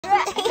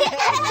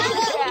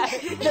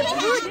The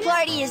food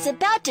party is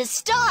about to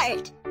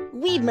start.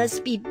 We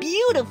must be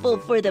beautiful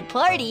for the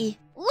party.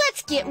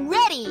 Let's get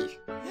ready.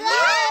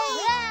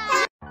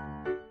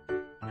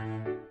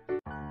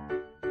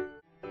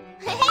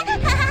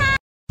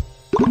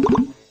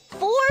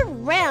 Four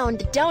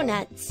round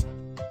donuts.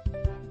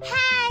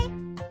 Hi.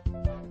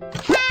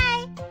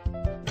 Hi.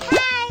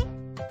 Hi.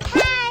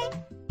 Hi.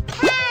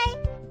 Hi.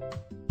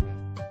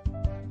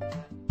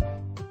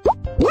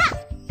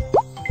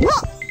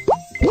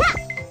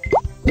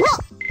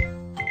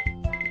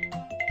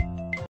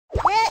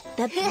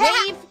 The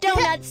brave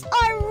donuts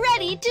are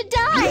ready to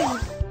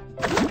dive.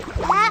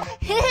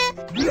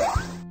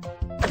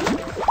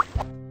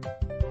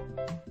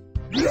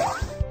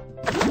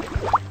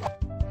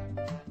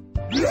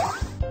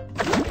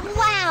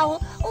 Wow,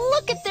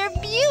 look at their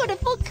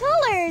beautiful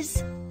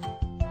colors.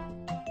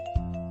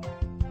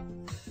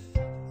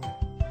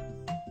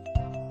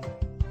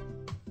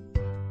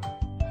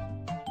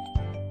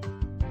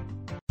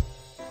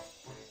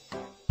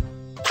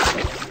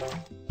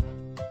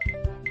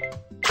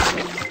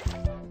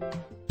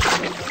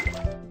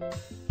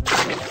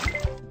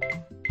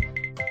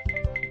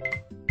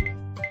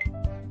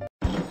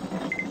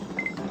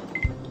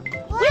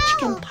 Which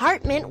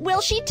compartment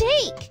will she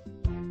take?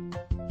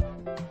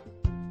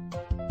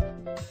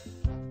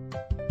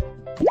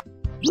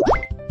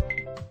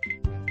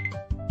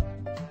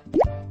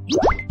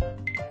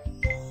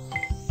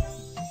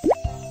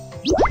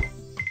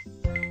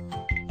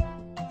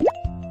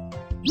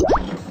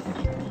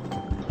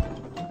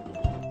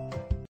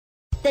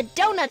 The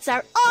donuts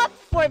are off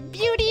for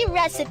beauty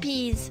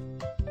recipes.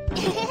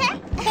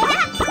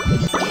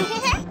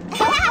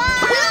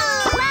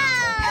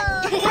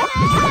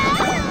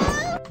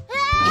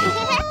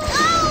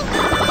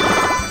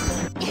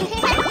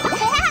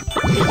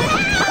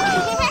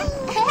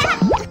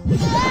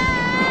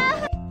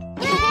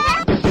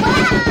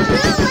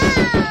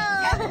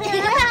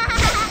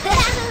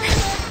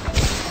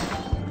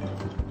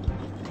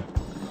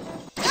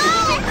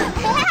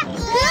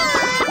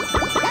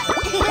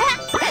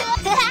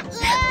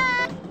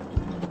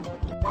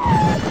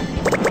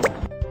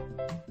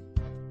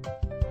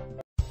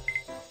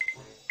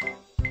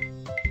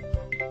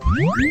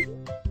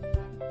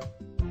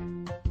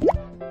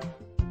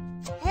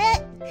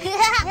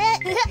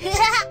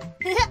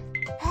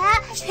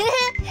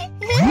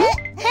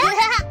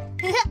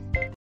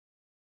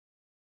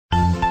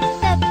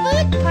 The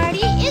food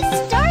party is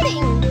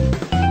starting!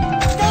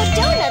 Though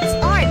donuts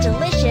are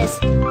delicious,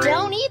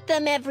 don't eat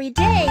them every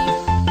day.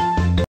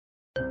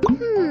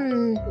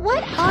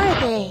 What are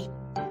they?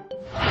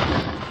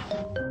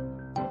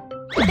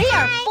 They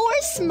are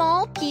four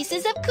small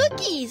pieces of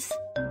cookies.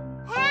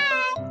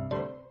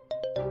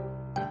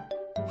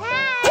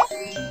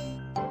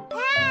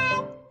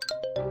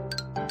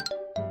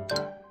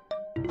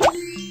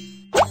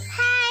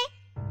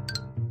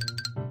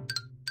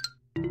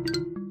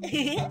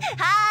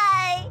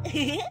 Hi!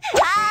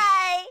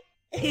 Hi!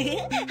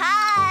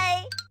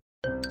 Hi!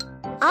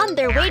 On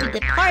their way to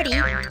the party,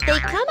 they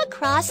come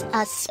across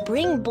a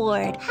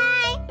springboard.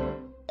 Hi.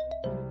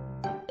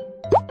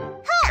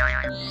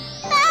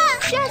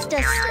 Just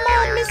a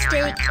small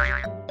mistake.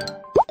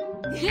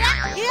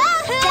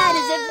 That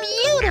is a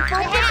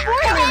beautiful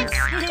performance.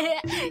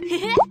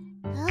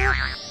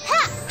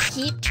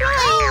 Keep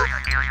trying.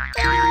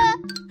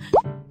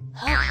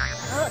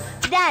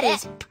 That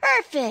is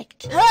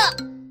perfect.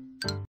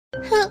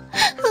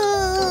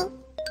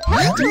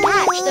 How to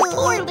match the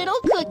poor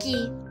little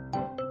cookie.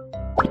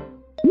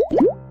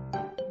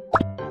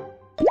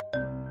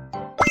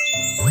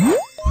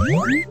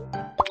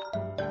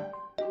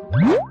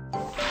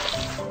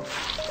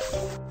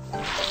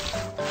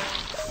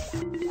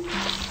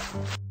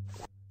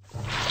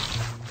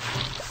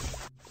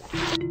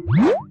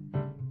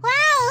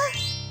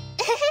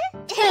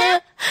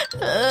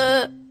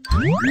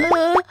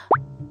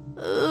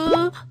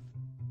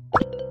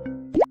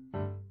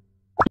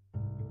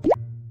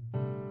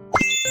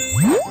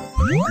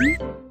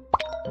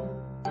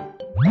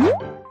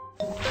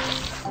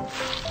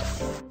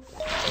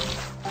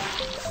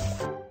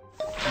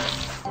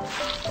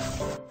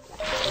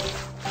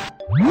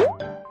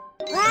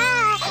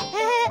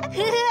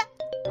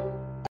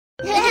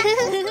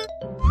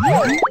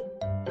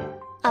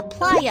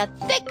 Apply a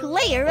thick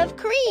layer of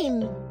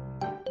cream.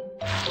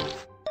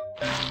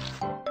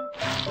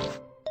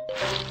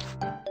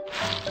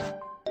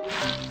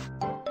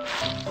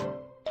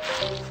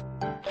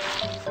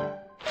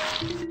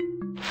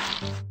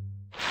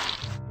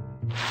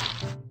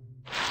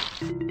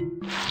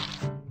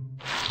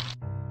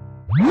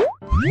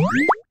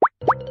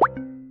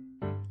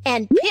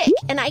 And pick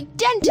an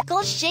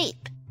identical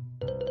shape.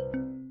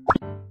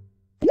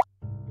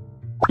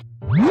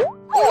 Look!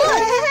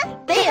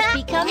 They have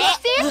become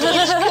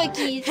sandwich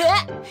cookies.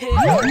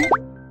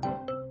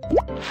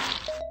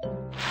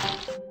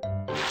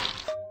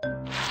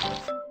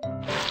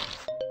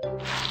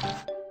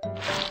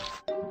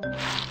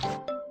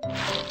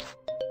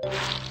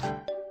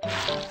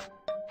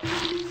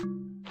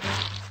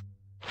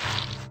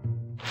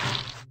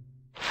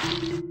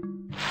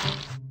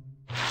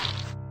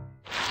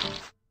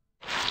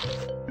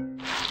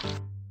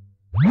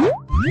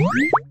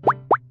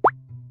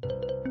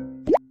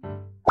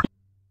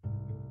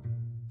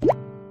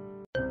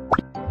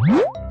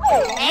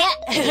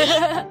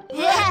 The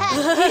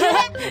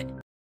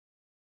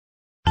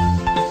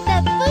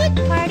food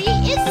party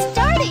is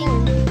starting!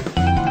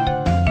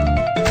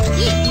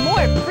 Eat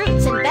more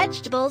fruits and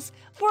vegetables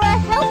for a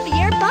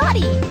healthier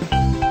body.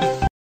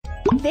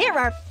 There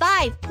are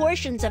 5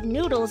 portions of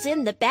noodles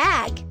in the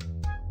bag.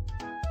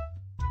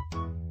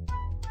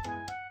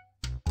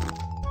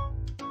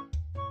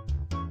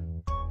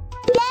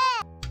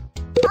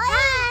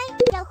 Hi!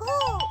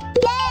 Yahoo!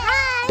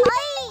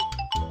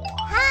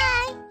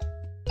 Hi!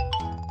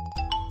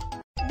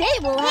 They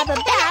will have a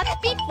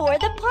bath before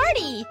the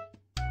party.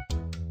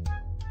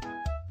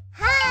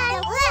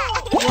 Hi!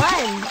 1,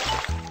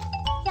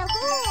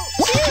 Yahoo!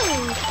 2,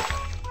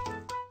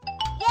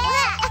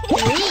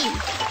 3,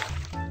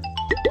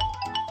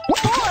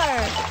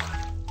 4,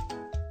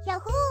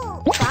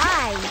 Yahoo! 5.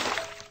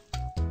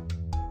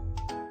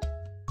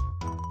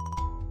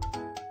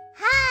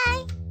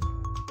 Hi!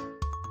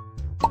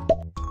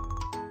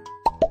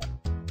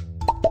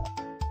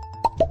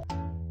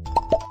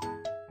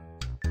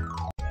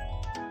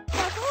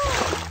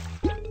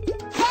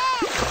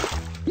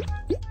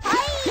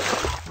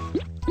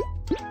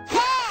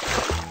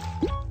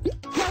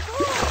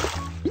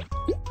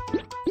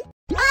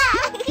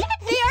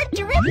 They are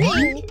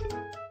dripping.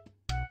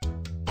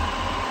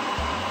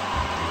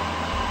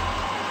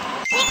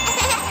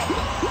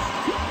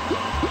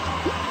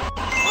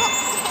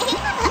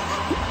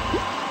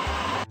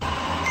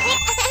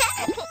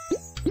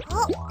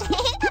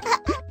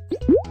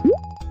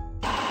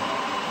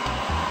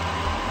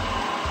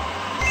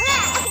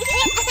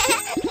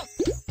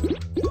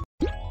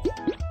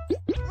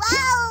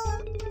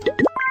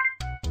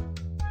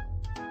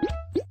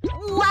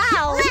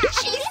 Wow,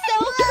 she's so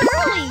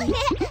curly.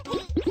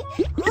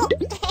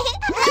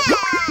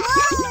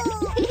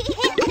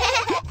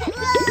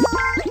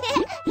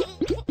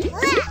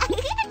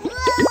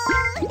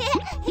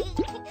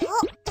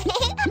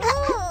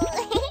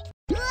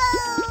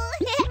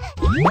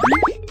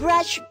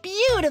 Brush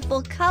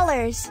beautiful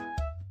colors.